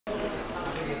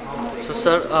So,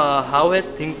 sir, how has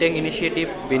think tank initiative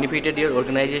benefited your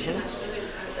organization?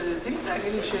 The think tank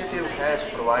initiative has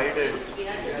provided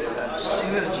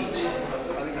synergies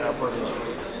for the institution.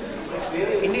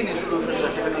 Indian institutions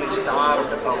are typically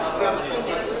starved of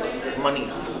money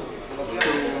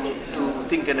to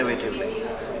think innovatively,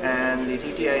 and the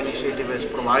TTI initiative has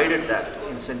provided that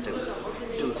incentive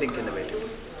to think innovatively.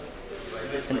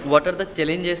 And what are the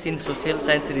challenges in social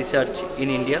science research in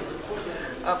India?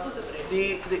 Uh,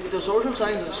 the social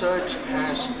science research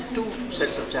has two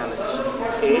sets of challenges.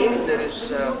 A, there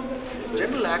is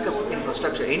general lack of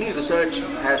infrastructure. Any research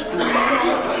has two parts.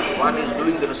 One is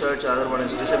doing the research, the other one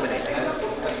is disseminating.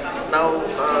 Now,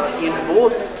 in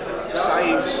both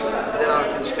sides, there are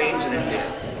constraints in India.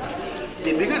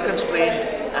 The bigger constraint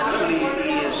actually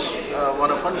is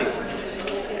one of funding,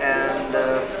 and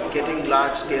getting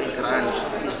large-scale grants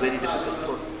is very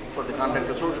difficult for the conduct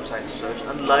of social science research,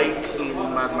 unlike in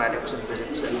mathematics and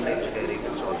physics and engineering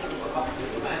and so on and so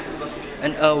forth.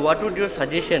 And what would your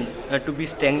suggestion to be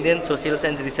strengthen social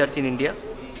science research in India?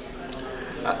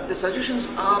 The suggestions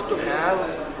are to have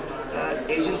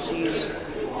agencies,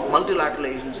 multilateral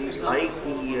agencies like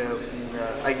the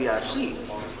IDRC,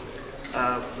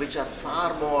 which are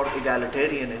far more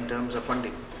egalitarian in terms of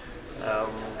funding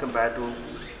compared to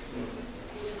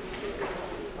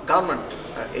government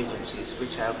agencies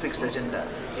which have fixed agenda.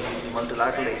 The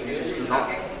multilateral agencies do not,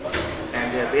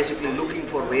 and they are basically looking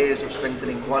for ways of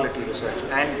strengthening quality research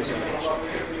and dissemination.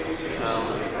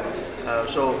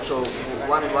 So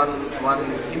one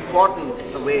important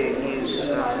way is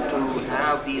to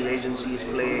have these agencies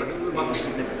play a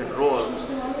significant role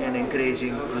in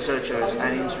encouraging researchers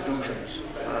and institutions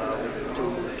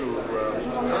to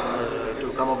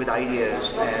come up with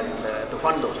ideas and to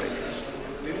fund those ideas.